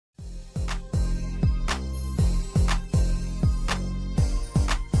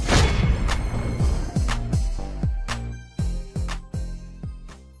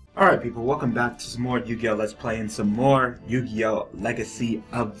Alright people, welcome back to some more Yu-Gi-Oh! Let's Play and some more Yu-Gi-Oh! Legacy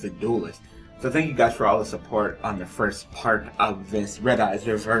of the Duelist. So thank you guys for all the support on the first part of this Red Eyes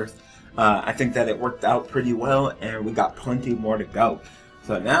Reverse. I think that it worked out pretty well and we got plenty more to go.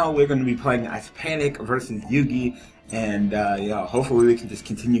 So now we're going to be playing as Panic versus Yugioh, and hopefully we can just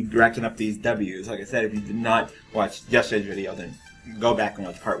continue racking up these W's. Like I said, if you did not watch yesterday's video, then go back and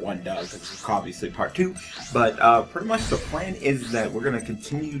watch part 1, because it's obviously part 2. But pretty much the plan is that we're going to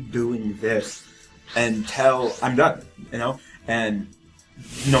continue doing this until I'm done, you know? And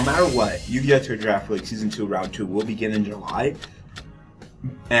no matter what, Yu-Gi-Oh! Tour Draft League Season 2 Round 2 will begin in July.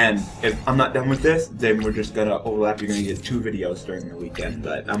 And if I'm not done with this, then we're just going to overlap. You're going to get 2 videos during the weekend.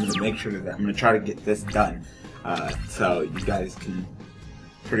 But I'm going to make sure that I'm going to try to get this done. So you guys can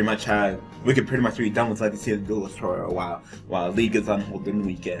pretty much we could pretty much be done with Legacy of the Duelist for a while League is on hold in the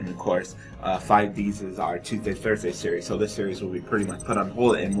weekend. Of course, 5Ds is our Tuesday, Thursday series, so this series will be pretty much put on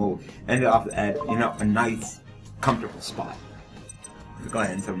hold, and we'll end it off at, you know, a nice, comfortable spot. Go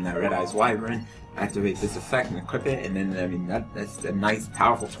ahead and summon that Red Eyes Wyvern, activate this effect and equip it, and then, I mean, that's a nice,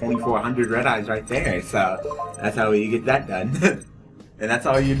 powerful 2400 Red Eyes right there, so that's how you get that done. And that's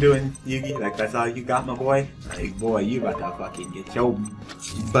all you're doing, Yugi? Like, that's all you got, my boy? Like, boy, you about to fucking get your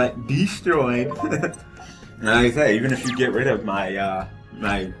butt destroyed. And like I said, even if you get rid of my,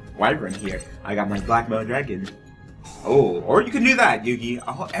 my Wyvern here, I got my Black Male Dragon. Oh, or you can do that, Yugi.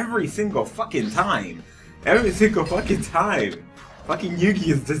 Oh, every single fucking time. Every single fucking time. Fucking Yugi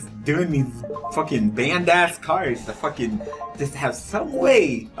is just doing these fucking banned-ass cards to fucking just have some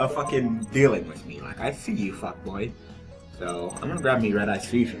way of fucking dealing with me. Like, I see you, fuckboy. So, I'm gonna grab me Red Eyes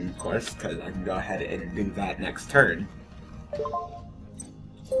Fusion, of course, because I can go ahead and do that next turn.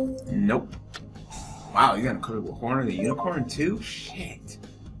 Nope. Wow, you got a Critical Horn of the Unicorn too? Shit.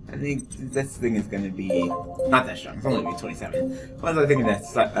 I think this thing is gonna be not that strong. It's only gonna be 27. Why was I thinking that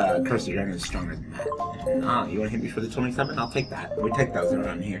Curse of Dragon is stronger than that? Ah, you wanna hit me for the 27? I'll take that. We take those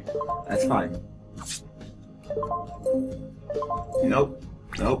around here. That's fine. Nope.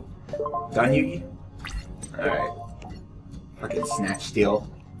 Nope. Done, Yugi? Alright. Fucking Snatch Steal.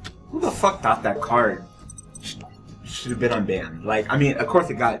 Who the fuck thought that card should have been unbanned? Like, I mean, of course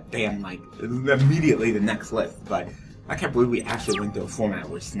it got banned, like, immediately the next list, but I can't believe we actually went to a format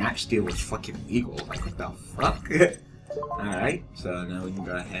where Snatch Steal was fucking legal. Like, what the fuck? Alright, so now we can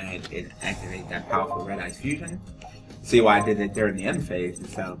go ahead and activate that powerful Red Eyes Fusion. See why I did it during the end phase,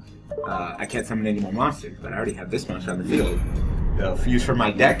 so I can't summon any more monsters, but I already have this monster on the field. They'll fuse for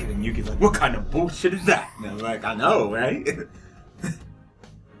my deck, and Yuki's like, what kind of bullshit is that? And I'm like, I know, right?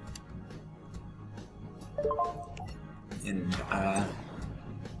 And, I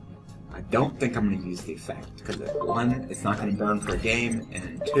don't think I'm going to use the effect, because 1, it's not going to burn for a game,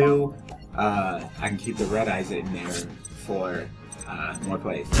 and 2, I can keep the Red Eyes in there for more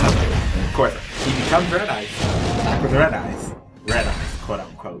plays. And of course, he becomes Red Eyes, back with Red Eyes. Red Eyes, quote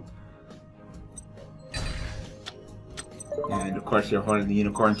unquote. And of course, your Horn of the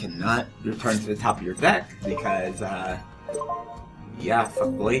Unicorn cannot return to the top of your deck because, yeah,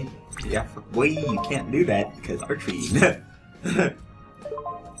 fuck boy. Yeah, fuck boy, you can't do that because archery.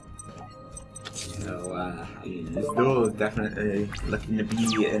 So, I mean, this duel is definitely looking to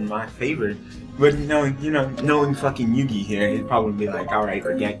be in my favor. But knowing fucking Yugi here, he'd probably be like, alright,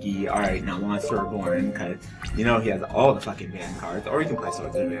 Regeki, alright, now Monster Reborn, because, you know, he has all the fucking banned cards. Or you can play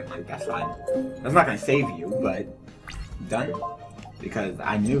Swords of the like, that's fine. That's not gonna save you, but done. Because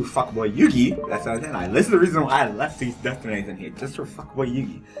I knew fuckboy Yugi, that's what I did. This is the reason why I left these Destinies in here, just for fuckboy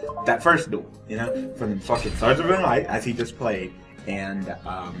Yugi. That first duel, you know, from the fucking Swords of the Light, as he just played, and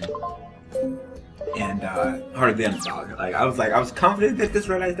Heart of the Underdog. Like, I was confident that this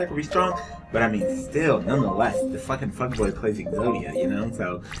Red Eyes deck would be strong, but I mean, still, nonetheless, the fucking fuckboy plays Yugioh, you know?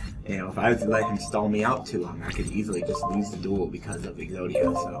 So, you know, if I was to let him stall me out too long, I could easily just lose the duel because of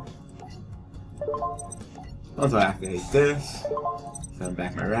Yugioh, so. Also activate this, send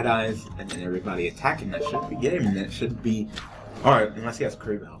back my Red Eyes, and then everybody attacking that should be game, and that should be... Alright, unless he has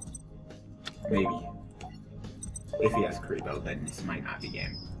Kuriboh. Maybe. If he has Kuriboh, then this might not be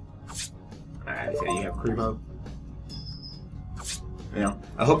game. Alright, so you have Kuriboh. You know,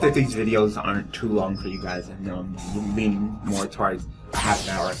 I hope that these videos aren't too long for you guys. I know I'm leaning more towards a half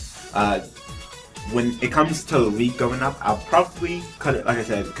an hour. When it comes to the League going up, I'll probably cut it, like I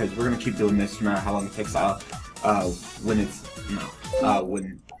said, because we're going to keep doing this no matter how long it takes. When it's,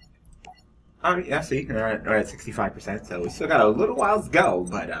 alright, yeah, see, we're at 65%, so we still got a little while to go,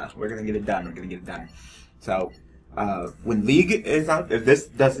 but we're going to get it done, So, when League is out,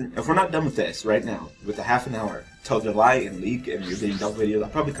 if we're not done with this right now, with the half an hour till July in League, and you're getting double videos, I'll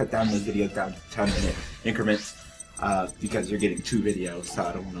probably cut down those videos down to 10-minute increments. because you're getting 2 videos, so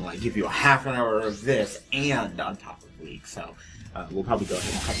I don't want to like give you a half an hour of this and on top of League. So we'll probably go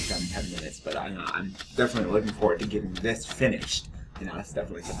ahead and cut it down in 10 minutes. But I'm definitely looking forward to getting this finished. You know, that's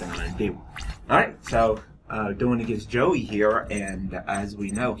definitely something I want to do. All right, so doing against Joey here, and as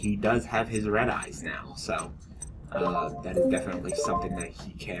we know, he does have his red eyes now. So that is definitely something that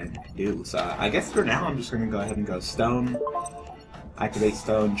he can do. So I guess for now, I'm just going to go ahead and go Stone. Activate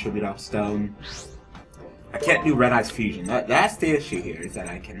Stone, tribute off Stone. I can't do Red Eyes Fusion. That's the issue here, is that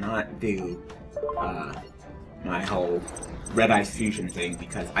I cannot do my whole Red Eyes Fusion thing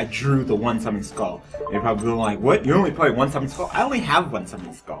because I drew the 1 Summon Skull. And you're probably like, what? You only play 1 Summon Skull? I only have 1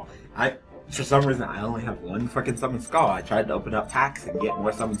 Summon Skull. For some reason, I only have 1 fucking Summon Skull. I tried to open up packs and get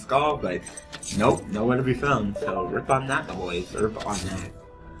more Summon Skull, but nope, nowhere to be found. So rip on that, my boys. Rip on that.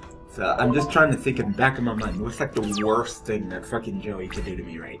 So I'm just trying to think in the back of my mind, what's like the worst thing that fucking Joey could do to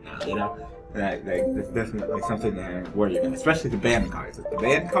me right now, you know? That's definitely something that I'm worried about, especially the ban cards. Like the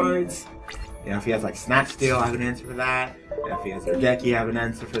ban cards, you know, if he has like Snatch Steal, I have an answer for that. And if he has Regeki, I have an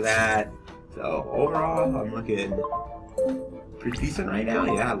answer for that. So overall, I'm looking pretty decent right now.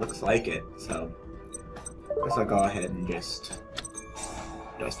 Yeah, it looks like it. So I guess I'll go ahead and just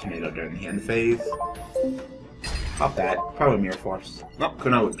Dust Tomato during the hand phase. Pop that. Probably Mirror Force. Nope,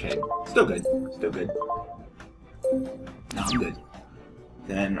 Kuno Whip Chain. Still good. Still good. No, I'm good.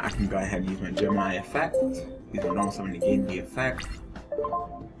 Then I can go ahead and use my Gemini effect. Use my normal summon to gain the effect.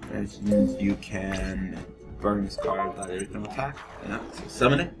 As you can burn this card by the original attack. So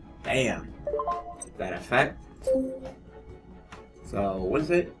summon it. Bam! That effect. So, what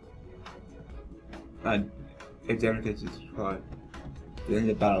is it? If damage gets destroyed, in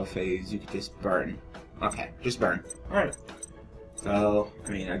the battle phase, you can just burn. Okay, just burn. Alright. So, I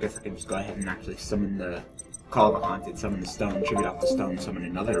mean, I guess I can just go ahead and actually summon the Call of the Haunted, summon the Stone, tribute off the Stone, summon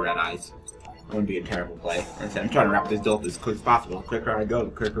another Red Eyes. It wouldn't be a terrible play. I'm trying to wrap this duel up as quick as possible. The quicker I go,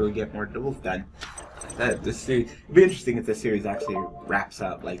 the quicker we get more duels done. This series, it'd be interesting if this series actually wraps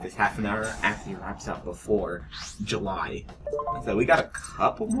up, like this half an hour actually wraps up before July. So we got a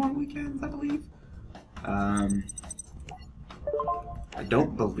couple more weekends, I believe. I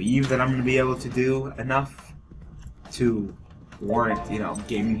don't believe that I'm going to be able to do enough to warrant, you know,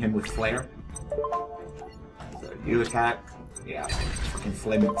 gaming him with Flare. So you attack, yeah, fucking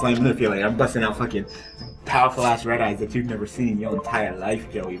flame manipulate. I'm busting out fucking powerful ass Red Eyes that you've never seen in your entire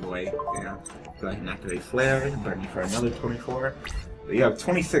life, Joey boy. You know, go ahead and activate Flare, burn you for another 24. But you have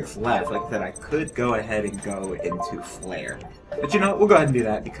 26 left. Like I said, I could go ahead and go into Flare. But you know, we'll go ahead and do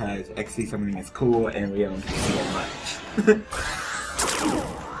that because XC summoning is cool and we don't see it much.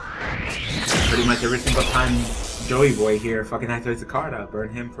 Pretty much every single time Joey boy here fucking activates a card, I'll burn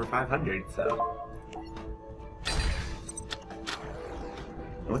him for 500, so.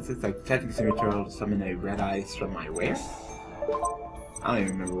 What's this, like, technical signature to summon a Red Eyes from my where? I don't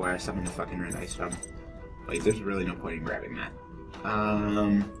even remember where I summoned the fucking Red Eyes from. Like, there's really no point in grabbing that.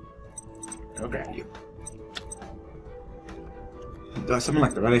 I'll grab you. Do I summon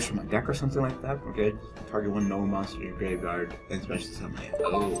like the Red Eyes from my deck or something like that? Okay. Target 1 no monster in your graveyard and special summon it.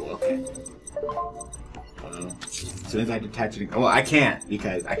 Oh, okay. As soon as I detach it, well, I can't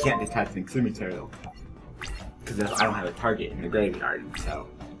because I can't detach an Extreme Material because I don't have a target in the graveyard. So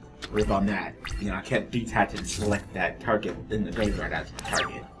rip on that. You know, I can't detach and select that target in the graveyard as the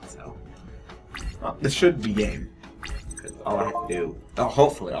target. So well, this should be game because all I have to do,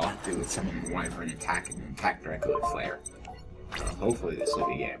 hopefully, all I have to do is summon one for an attack and attack directly with Flare. So hopefully this will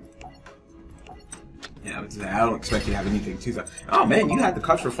be game. Yeah, I don't expect you to have anything too. Oh man, you had the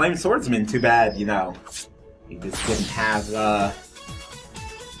cuts for Flame Swordsman. Too bad, you know. You just didn't have the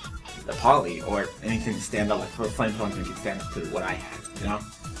poly or anything to stand up. Like for Flame Swordsman can stand up to what I had, you know.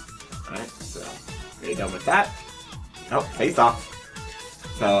 All right, so are you done with that? Nope, face off.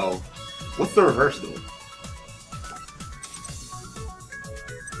 So, what's the reverse duel?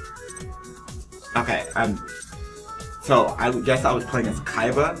 Okay, so I guess I was playing as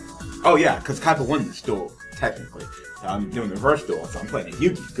Kaiba. Oh yeah, because Kaiba won this duel, technically. So I'm doing the reverse duel, so I'm playing as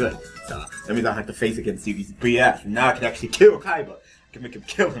Yugi. Good. So that means I don't have to face against Yugi's BF. And now I can actually kill Kaiba. I can make him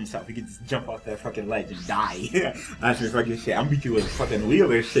kill himself. He can just jump off that fucking ledge and die. Actually, fucking shit. I'm beating you with fucking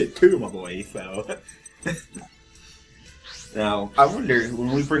Wheeler shit too, my boy. So. Now, I wonder,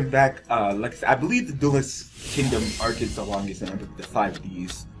 when we bring back, like I said, I believe the Duelist Kingdom arc is the longest out of the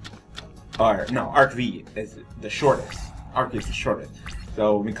 5Ds. Or, no, Arc V is the shortest. Arc is the shortest.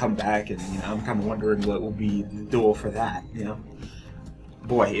 So when we come back, and you know, I'm kind of wondering what will be the duel for that. You know,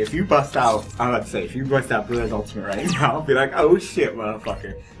 boy, if you bust out, I'm about to say, if you bust out Blue Eyes Ultimate right now, I'll be like, oh shit,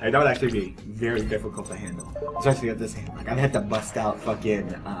 motherfucker. Like, that would actually be very difficult to handle, especially at this hand. Like, I'd have to bust out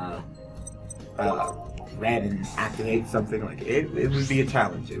fucking red and activate something, like, it would be a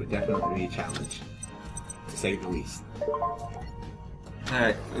challenge. It would definitely be a challenge, to say the least.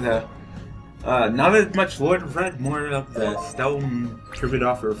 Alright, not as much Lord of Red, more of the Stone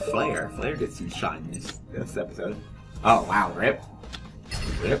Troubadour Flare. Flare gets some shine this episode. Oh, wow, rip.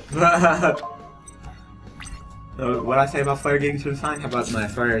 Rip. What I say about Flare getting some shine? How about my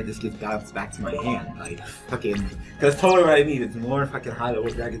Flare just gets bounced back to my hand? Like, fucking, that's totally what I need. It's more fucking high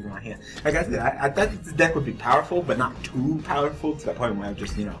level dragons in my hand. Like I said, I thought this deck would be powerful, but not too powerful to the point where I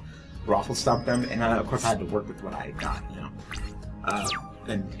just, you know, raffle stomp them. And of course I had to work with what I got, you know.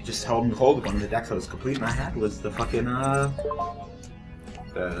 And just hold one of the decks that was complete, and I had was the fucking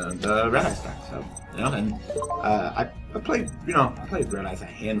the Red Eyes deck. So, you know, and I played Red Eyes a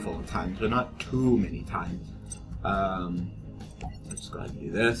handful of times, but not too many times. Let's just go ahead and do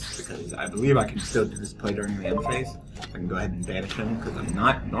this because I believe I can still do this play during the end phase. I can go ahead and banish him because I'm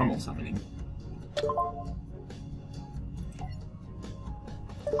not normal summoning. And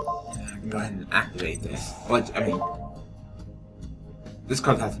I can go ahead and activate this. But I mean, this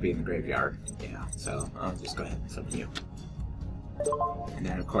card has to be in the graveyard. Yeah, so I'll just go ahead and summon you. And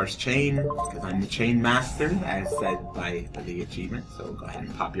then of course chain, because I'm the chain master, as said by the achievement. So we'll go ahead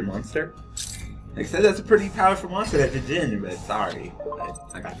and pop your monster. Like I said, that's a pretty powerful monster that did in, but sorry,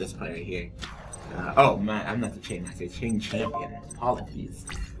 I got this player here. Oh man, I'm not the chain master, chain champion. Apologies.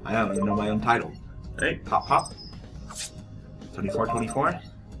 I don't even know my own title. Alright, pop pop. 24-24.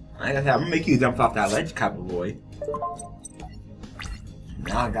 I'm gonna make you jump off that ledge, cowboy.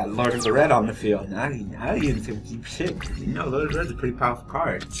 Now I got Lord of the Red on the field. Now you didn't say keep shit. You know, Lord of the Red's a pretty powerful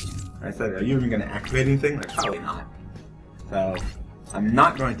card. I said, are you even gonna activate anything? Like, probably not. So, I'm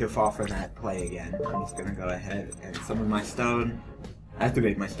not going to fall for that play again. I'm just gonna go ahead and summon my stone,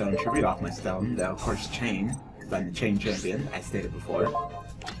 activate my stone, tribute off my stone, then of course chain, because I'm the chain champion, as stated before,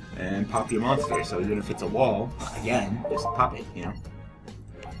 and pop your monster. So even if it's a wall, again, just pop it, you know.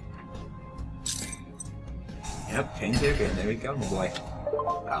 Yep, chain champion, there we go, my boy.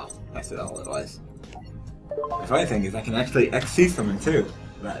 Oh, that's all it was. The funny thing is I can actually XC summon too,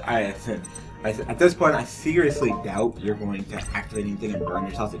 but at this point, I seriously doubt you're going to activate anything and burn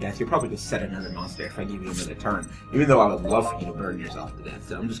yourself to death. You'll probably just set another monster if I give you another turn. Even though I would love for you to burn yourself to death.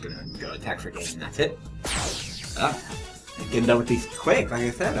 So I'm just going to go attack for game and that's it. Getting done with these quick, like I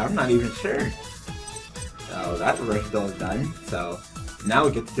said, I'm not even sure. So that reverse duel is done. So now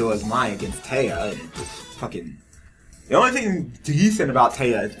we get to duel as Mai against Taya and just fucking... The only thing decent about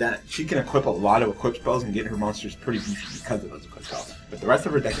Taya is that she can equip a lot of equip spells and get her monsters pretty beefy because of those equip spells. But the rest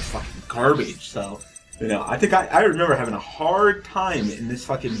of her deck is fucking garbage, so, you know, I think I remember having a hard time in this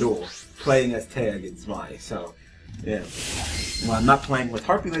fucking duel playing as Taya against Mai, so, yeah. When I'm not playing with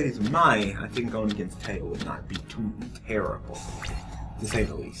Harpy Ladies with Mai, I think going against Taya would not be too terrible, to say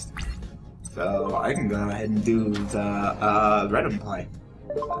the least. So, I can go ahead and do the Redem play.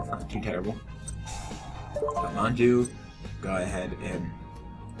 That's not too terrible. Come on, you. Go ahead and...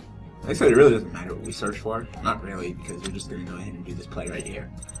 Like I said, it really doesn't matter what we search for. Not really, because we're just going to go ahead and do this play right here.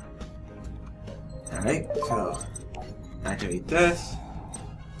 Alright, so... activate this.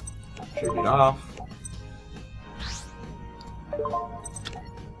 Tribute off.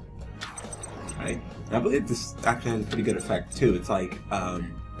 Alright. I believe this actually has a pretty good effect, too. It's like,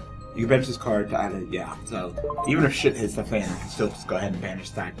 you can bench this card to add it, yeah. So, even if shit hits the fan, I can still just go ahead and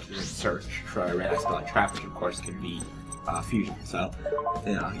banish that and search for a red eye spell trap, which of course can be fusion. So,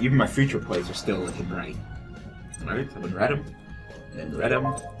 you know, even my future plays are still looking right. Alright, so I'm gonna red him, then red him.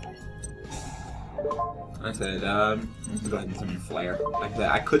 I said, let's go ahead and summon Flare. Like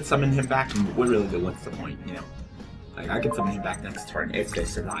that, I could summon him back, and what really do? What's the point, you know? Like, I can summon him back next turn if they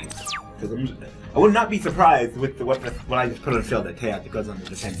survive. Because I would not be surprised with what I just put on the field that Taya goes on the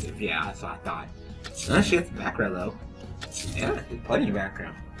defensive. Yeah, that's what I thought. She has back row though. Yeah, there's plenty of back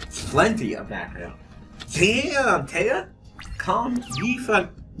row. Plenty of back row. Damn, Taya! Calm the fuck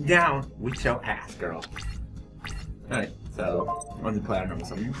down with your ass, girl. Alright, so I'm going to play our normal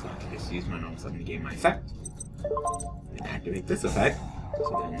summon, so I can just use my normal summon to gain my effect. And activate this effect.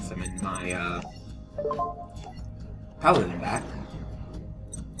 So then summon my Paladin back.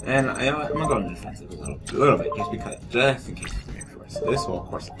 And I'm gonna go on the defensive a little bit, just in case it's a mirror force. This will, of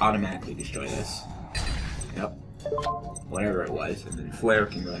course, automatically destroy this. Yep. Whatever it was. And then Flare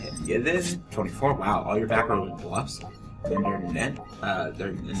can go ahead and get this. 24. Wow, all your back row bluffs. And then during the net,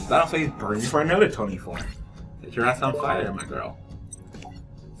 during the battle phase, burn for another 24. Set your ass on fire, my girl.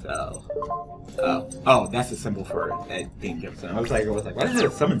 So, oh, that's a symbol for being jumped. I was like, why is it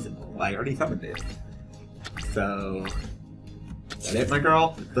a summon symbol? I already summoned it. So. Is that it, my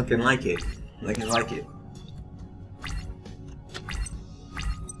girl? Looking like it. Looking like it.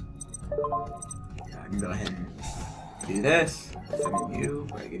 can go ahead and do this. Summon you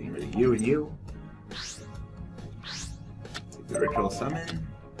by getting rid of you and you. Take the ritual summon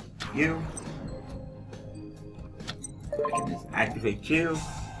you. I can just activate you.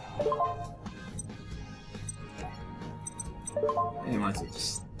 And he wants to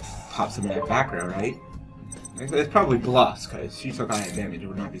just pop some of that back row, right? It's probably bluffs, because she took high damage. I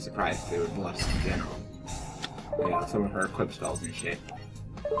would not be surprised if they were bluffs in general. But yeah, some of her equip spells and shit.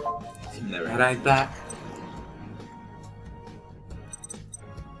 Some of the red eyes back.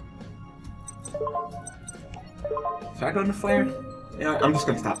 Should I go into flare? Yeah, I'm just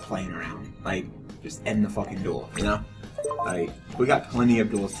gonna stop playing around. Like, just end the fucking duel, you know? Like, we got plenty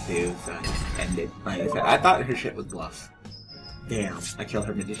of duels to do, so just end it. Like I said, I thought her shit was bluffs. Damn, I killed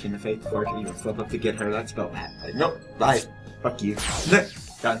her Magician of Faith before I could even flip up to get her. That spell bad. Like, nope, bye. Fuck you.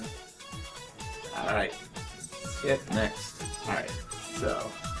 Done. Alright. Yep, next. Alright,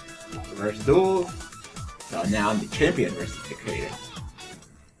 so, reverse duel. So now I'm the champion versus the creator.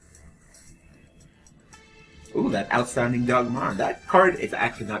 Ooh, that outstanding Dogmar. That card is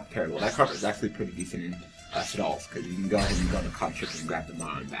actually not terrible. That card is actually pretty decent in stalls, because you can go ahead and go to Construct and grab the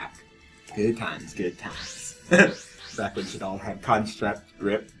Maron back. Good times, good times. Back when Shadal had Construct,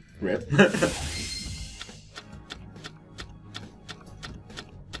 rip.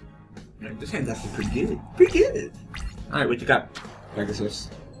 This hand's actually pretty good. Pretty good! Alright, what you got, Pegasus?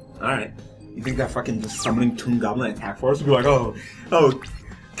 Alright. You think that fucking just summoning Toon Goblin attack force would be like, oh,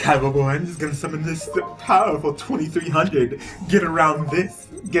 Cowboy, I'm just gonna summon this powerful 2300. Get around this.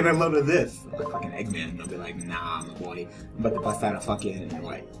 Get a load of this. Like fucking Eggman. They'll be like, nah, my boy. I'm about to bust out a fucking,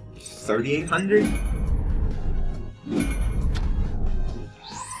 like, 3800?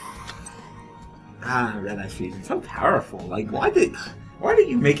 Ah, Red Eye Fusion. So powerful. Like, why did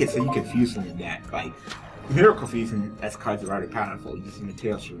you make it so you could fuse from the deck? Like, Miracle Fusion as cards are already powerful. You just need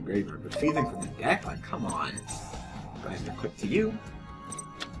materials from the graveyard. But fusing from the deck? Like, come on. Go ahead and equip to you.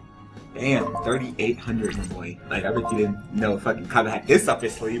 Damn, 3,800, my boy. Like, I bet you didn't know fucking Kava had this up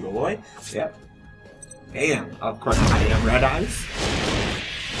his sleeve, my boy. Yep. Damn, of course I am Red Eyes.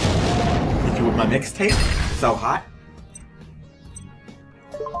 Hit you with my mixtape. So hot.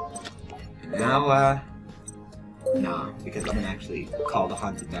 And now, nah, because I'm gonna actually call the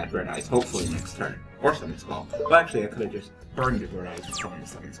Haunted that Red Eyes, hopefully next turn. Or Summon Skull. Well, actually, I could have just burned the Red Eyes and summoned the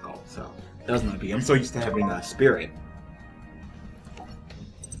Summon Skull, so that was my B. I'm so used to having a Spirit.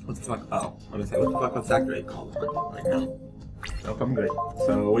 What the fuck? Oh, I was gonna say, what the fuck was that great call? Like, no. Nope, I'm good.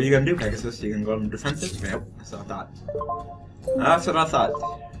 So, what are you gonna do, Pegasus? You gonna go on defensive? Yep, that's what I thought. That's what I thought.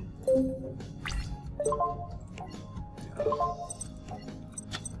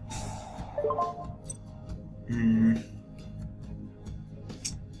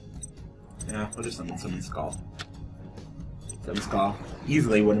 Yeah, we'll just summon Skull. Summon Skull.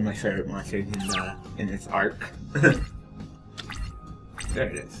 Easily one of my favorite monsters in this arc. There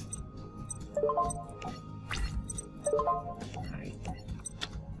it is. Alright.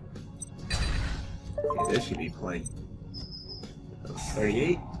 Okay, this should be playing.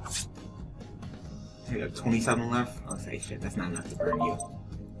 38. We have 27 left. I'll say shit, that's not enough to burn you.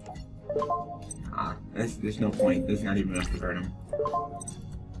 There's no point. There's not even enough to burn him.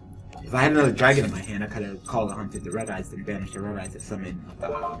 If I had another dragon in my hand, I could have called the Hunted the Red Eyes and banished the Red Eyes to summon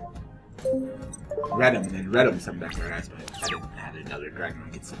Redum, and then Redum summoned back the Red Eyes, but I didn't have another dragon I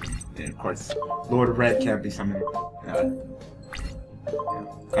could summon. And of course, Lord of Red can't be summoned. I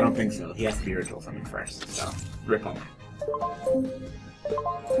don't think so. He has to be ritual summoned first, so rip on that.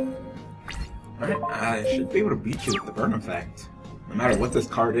 Alright, I should be able to beat you with the burn effect. No matter what this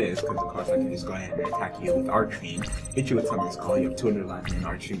card is, because of course I can just go ahead and attack you with Archfiend, hit you with Summon's Call, you have 200 life, and then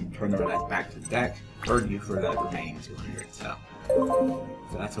Archfiend, turn the Red Eyes back to the deck, burn you for that remaining 200, so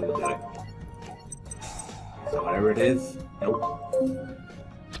that's how we'll do it. So whatever it is, nope.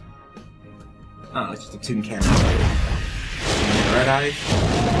 Oh, it's just a Toon Cannon. Red Eyes,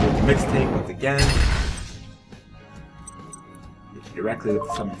 with the mixtape once again. Hit you directly with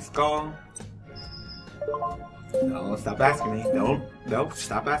the Summon's Skull. No, stop asking me. Don't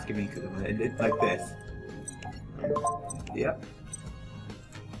stop asking me, because I'm gonna end it like this. Yep.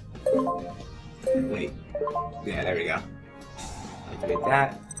 Wait. Yeah, there we go. Activate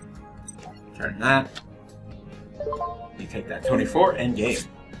that. Turn that. You take that 24 and game.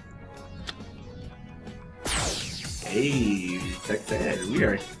 Hey, success. We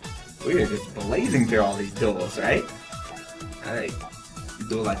are just blazing through all these duels, right? Alright.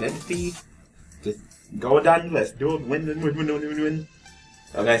 Dual identity. Just go down the list. Duel, win.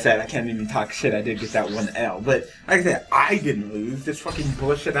 Like I said, I can't even talk shit. I did get that one L. But like I said, I didn't lose. This fucking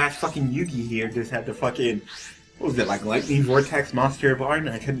bullshit ass fucking Yugi here just had to fucking What was it, like Lightning Vortex Monster Bar and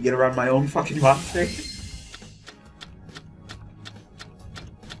I couldn't get around my own fucking monster?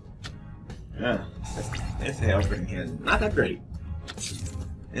 Yeah, this hail thing here is not that great.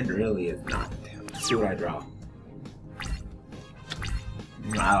 It really is not. Let's see what I draw.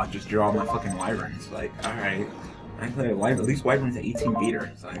 I'll just draw my fucking wyverns. Like, alright. I can play a wyvern. At least wyvern's an 18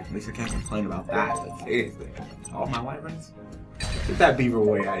 beater, so at least I can't complain about that. But seriously, all my wyverns? Get that beaver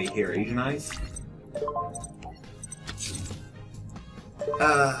way out of here, Asian Eyes.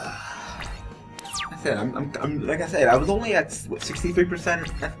 I said, I'm like I said, I was only at what,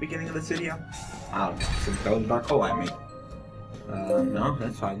 63% at the beginning of this video. Oh, so throw the dark hole at me. No,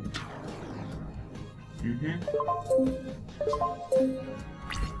 that's fine.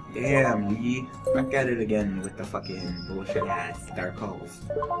 Damn, Yugi, back at it again with the fucking bullshit ass dark holes.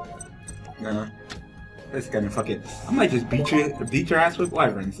 Nah, this is gonna fucking. I might just beat your ass with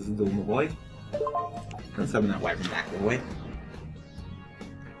wyverns. This is doing my boy. Don't summon that wyvern back away.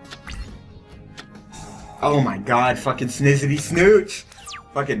 Oh my god, fucking Snizzity Snooch!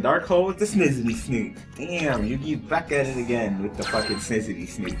 Fucking Dark Hole with the Snizzity Snooch. Damn, Yugi back at it again with the fucking Snizzity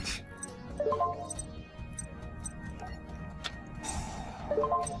Snooch.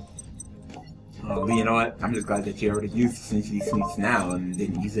 Oh, you know what? I'm just glad that you already used the Snizzity Snooch now and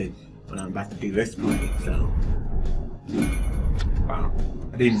didn't use it when I'm about to do this play, so... Wow.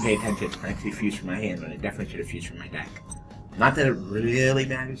 I didn't pay attention. I actually fused from my hand, but I definitely should have fused from my deck. Not that it really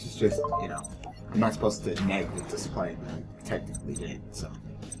matters, it's just, you know... I'm not supposed to neg with this play, but I technically did, so.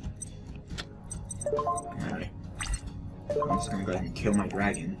 Alright. I'm just gonna go ahead and kill my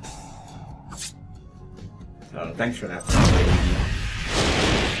dragon. So, thanks for that.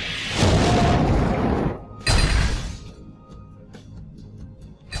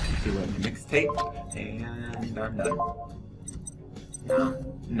 Do a mixtape, and I'm done.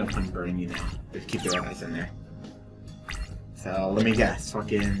 No fun burning you now. Just keep your eyes in there. So, let me guess,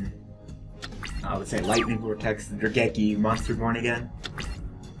 fucking... I would say Lightning Vortex, Drageki, Monster Born again.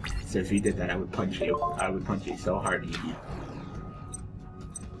 So if you did that, I would punch you. I would punch you so hard, Yugi.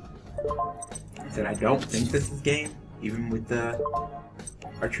 I said I don't think this is game, even with the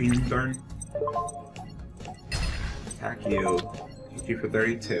Archene Burn. Attack you. Hit you for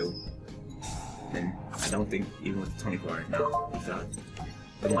 32. And I don't think, even with the 24, no. He's on.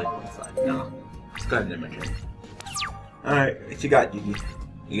 Doesn't like one side. No. Let's go ahead and end my turn. Alright, what you got, Yugi?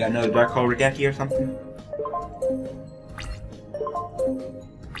 You got another Dark Hole Regeki or something?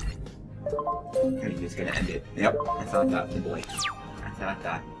 Or are you just gonna end it? Yep, I thought that, boy. I thought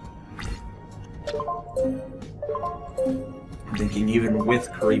that. I'm thinking even with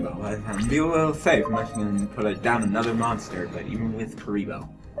Karibo, I'm be a little safe. I'm actually gonna put it down another monster, but even with Karibo,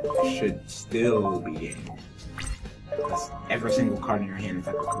 it should still be game. Because every single card in your hand is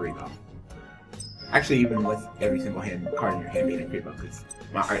like a Karibo. Actually, even with every single card in your hand being a Karibo, because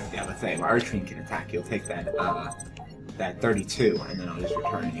let's say my Archene can attack. You'll take that that 32, and then I'll just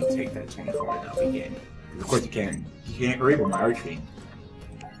return, and you'll take that 24, and that'll be game. Of course, you can't Karibo my Archene.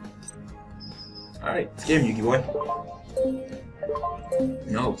 All right, it's game, Yugi boy.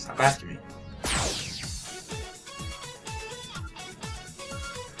 No, stop asking me.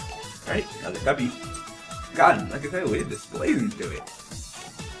 All right, another W. God, like I said, we had this blazing to it.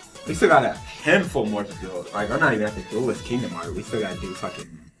 We still got a handful more to do. Like, I'm not even at the Duelist Kingdom arc. We still gotta do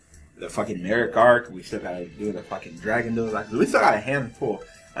the fucking Merrick arc. We still gotta do the fucking Dragon Duel. Like, we still got a handful.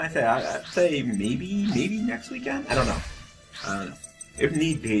 I'd say maybe next weekend? I don't know. If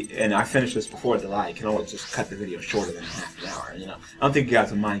need be, and I finish this before July, I can always just cut the video shorter than half an hour, you know. I don't think you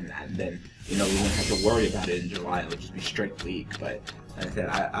guys will mind that, and then, you know, we won't have to worry about it in July. It'll just be straight week, but like I said,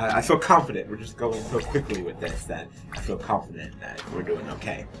 I feel confident. We're just going so quickly with this that I feel confident that we're doing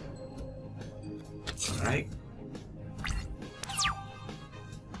okay. Alright.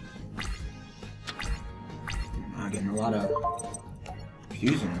 I'm getting a lot of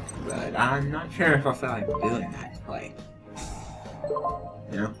fusion, but I'm not sure if I feel like doing that play.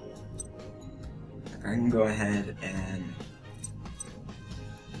 You know? I can go ahead and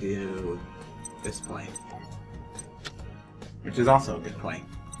do this play, which is also a good play.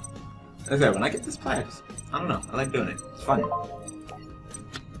 As I said, when I get this play, I don't know, I like doing it. It's fun.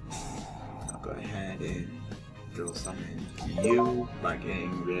 Go ahead and drill summon you by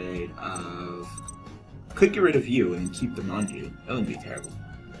getting rid of... Could get rid of you and keep them on you. That wouldn't be terrible.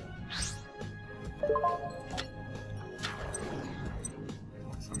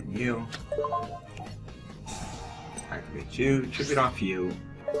 Summon you. Activate you. Chip it off you.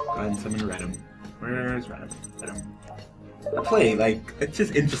 Go ahead and summon Redum. Where's Redum? Redum. The play, like, it's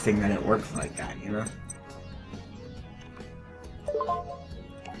just interesting that it works like that, you know?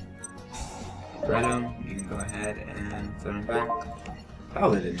 Read him. You can go ahead and send him back.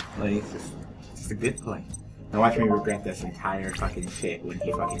 Paladin. Like, it's just a good play. Now watch me regret this entire fucking shit when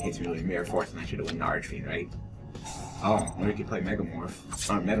he fucking hits me with Mirror Force and I should have won the Archfiend, right? Oh, or you could play Megamorph.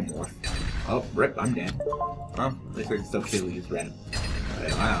 Or Metamorph. Oh, rip, I'm dead. Well, at least I can still kill you, Red.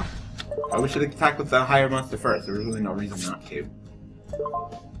 Okay, wow. I should have attacked with the higher monster first. There was really no reason not to.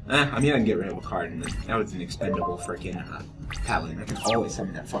 I mean, I can get rid of a card, and that was an expendable freaking Paladin. I can always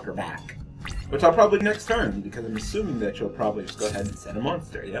send that fucker back. Which I'll probably next turn, because I'm assuming that you'll probably just go ahead and set a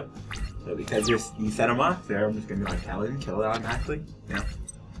monster, yep. So because you set a monster, I'm just gonna be like Paladin, kill it automatically. Yeah.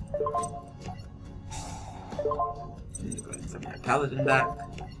 Go ahead and send my Paladin back.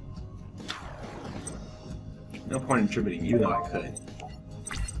 No point in tributing, even though I could.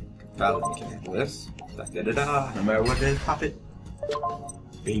 Paladin can handle this. Da-da-da-da. No matter what it is, pop it.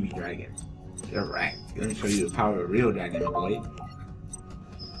 Baby dragon. You're right. Let me show you the power of a real dragon, boy.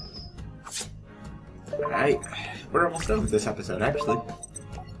 Alright. We're almost done with this episode, actually.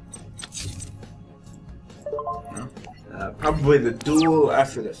 Probably the duel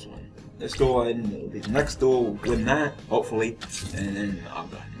after this one. This duel and it'll be the next duel, we'll win that, hopefully. And then I'll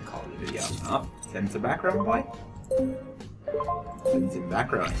go ahead and call it a video. Oh, send some background, boy. Send some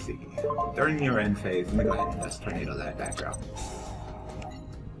background, I see. During your end phase, let me go ahead and just tornado that background.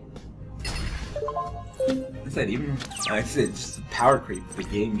 I said, even, like I said, just power creep, the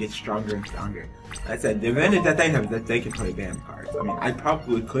game gets stronger and stronger. Like I said, the advantage that they have is that they can play ban cards. I mean, I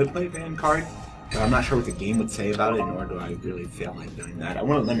probably could play ban cards, but I'm not sure what the game would say about it, nor do I really feel like doing that. I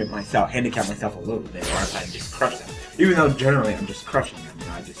want to limit myself, handicap myself a little bit, or if I just crush them. Even though generally I'm just crushing them, you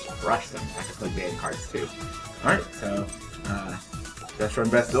know, I just rush them. I can play ban cards too. Alright, so, best run,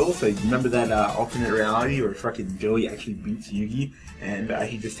 best duel. So you remember that alternate reality where fucking Joey actually beats Yugi, and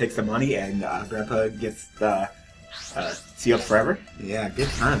he just takes the money, and Grandpa gets the sealed forever? Yeah, good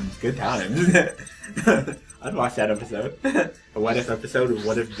times, good times. I'd watch that episode. A what if episode of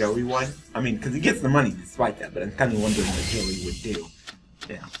what if Joey won? I mean, because he gets the money despite that, but I'm kind of wondering what Joey would do.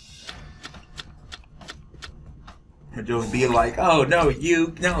 Yeah. And Joey would be like, oh, no,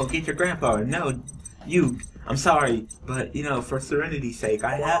 get your grandpa. No, I'm sorry, but, you know, for Serenity's sake,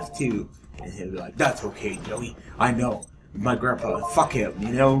 I have to. And he'll be like, that's okay, Joey. I know. My grandpa, fuck him,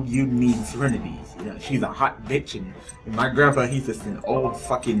 you know, you need Serenity's. You know, she's a hot bitch, and my grandpa, he's just an old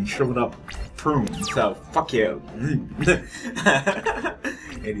fucking shriveled up prune, so fuck you. And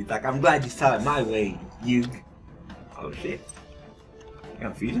he's like, I'm glad you saw it my way, Yug. Oh shit. You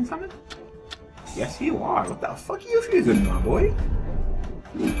gonna fusion summon? Yes, you are. What the fuck are you fusing, my boy?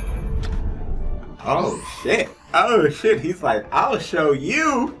 Oh shit. Oh shit. He's like, I'll show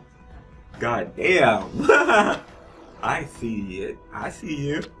you. God damn. I see it. I see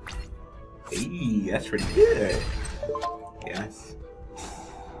you. Hey, that's pretty good. Yes.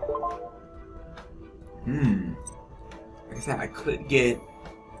 Like I said, I could get...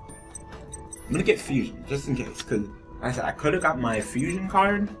 I'm gonna get fusion, just in case, because like I said, I could have got my fusion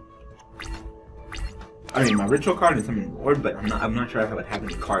card. I mean, my ritual card and summon Lord, but I'm not sure if I would have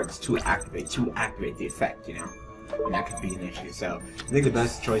any cards to activate the effect, you know? And that could be an issue, so I think the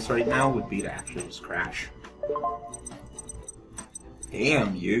best choice right now would be to actually just crash.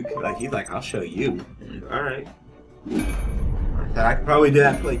 Damn, Yug. Like, he's like, I'll show you. Alright. I could probably do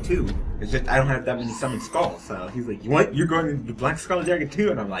that play too. It's just, I don't have that many summon skulls. So he's like, what? You're going to do Black Skull Dragon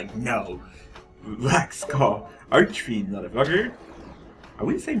too? And I'm like, no. Black Skull. Archfiend, motherfucker. Are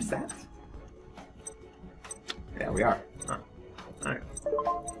we the same stats? Yeah, we are. Huh. Alright.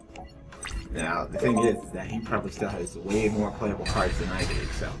 Now, the thing is that he probably still has way more playable cards than I did,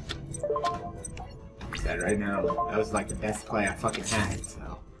 so. That right now, that was like the best play I fucking had,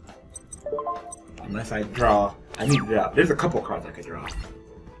 so. Unless I draw, I need to draw. There's a couple cards I could draw.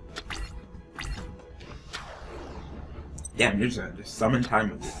 Damn, there's summon time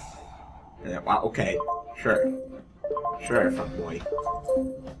with it. Yeah, wow, okay, sure. Sure, fuck boy.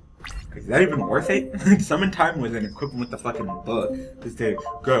 Is that even worth it? Summon time was an equivalent with the fucking book. Just to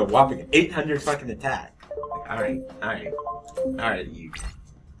go whopping 800 fucking attack. Like, alright, you.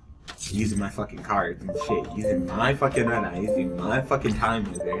 Using my fucking cards and shit, using my fucking mana, using my fucking time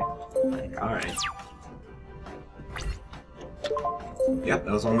with it. Like, alright. Yep,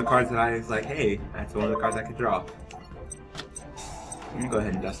 that was one of the cards that I was like, hey, that's one of the cards I could draw. I'm gonna go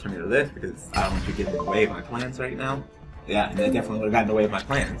ahead and dust tornado this because I don't want you getting in the way of my plans right now. Yeah, and that definitely would have gotten in the way of my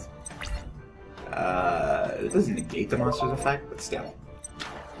plans. It doesn't negate the monster's effect, but still.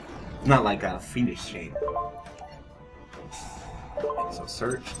 It's not like a Fiendish Chain. So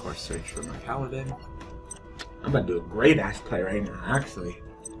search, of course, search for my Paladin. I'm about to do a great ass play right now, actually.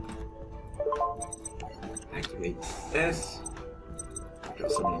 Activate this. Go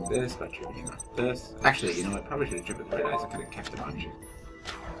summoning this by triggering off this. Actually, you know what? Probably should have triggered the red eyes. I could have kept them on you.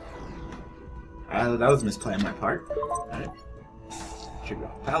 That was a misplay on my part. Alright. Trigger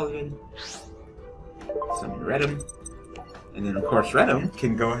off Paladin. Summon Redum. And then, of course, Redum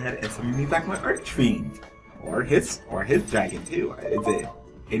can go ahead and summon me back my Archfiend. Or his dragon, too. Is it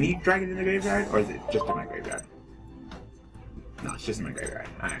any dragon in the graveyard, or is it just in my graveyard? No, it's just in my graveyard.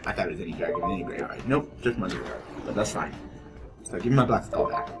 Alright, I thought it was any dragon in any graveyard. Nope, just my graveyard. But that's fine. So give me my Black Skull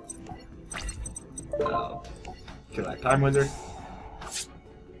back. Kill that Time Wizard.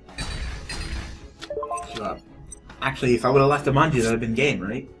 Chill up. Actually, if I would have left a Manji, that would have been game,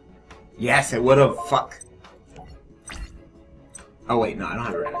 right? Yes, it would have. Fuck. Oh wait, no, I don't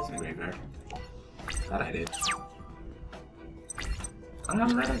have a Red Eyes in the graveyard. Thought I did. I don't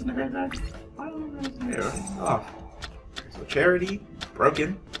have a Red Eyes in the graveyard? I don't have a Red Eyes in the graveyard. Oh. So Charity,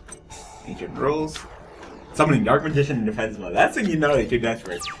 broken. Ancient Rules. Summoning Dark Magician in defense mode. That's when you know that you're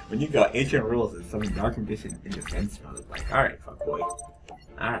desperate. When you go Ancient Rules and summon Dark Magician in defense mode. It's like, alright, fuck boy.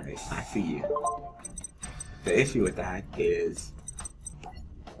 Alright, I see you. The issue with that is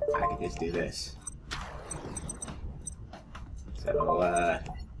I can just do this. So,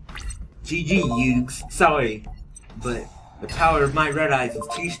 GG, Yugs. Sorry, but the power of my Red Eyes is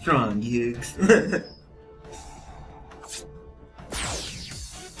too strong, Yugs.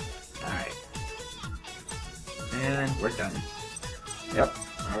 Alright. And we're done. Yep,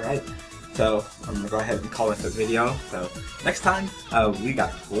 alright. So, I'm gonna go ahead and call this a video. So, next time, we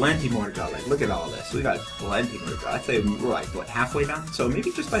got plenty more to go. Like, look at all this. We got plenty more to go. I'd say we're like, what, halfway done? So maybe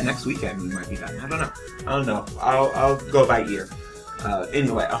just by next weekend we might be done. I don't know. I'll go by ear.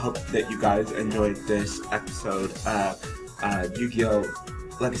 Anyway, I hope that you guys enjoyed this episode of Yu-Gi-Oh!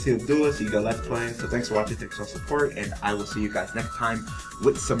 Legacy of the Duelist, Yu-Gi-Oh! Let's Play. So thanks for watching, thanks for support, and I will see you guys next time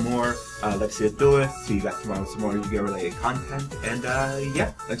with some more Legacy of the Duelist. See you guys tomorrow with some more Yu-Gi-Oh! Related content, and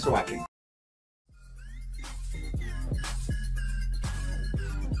yeah, thanks for watching.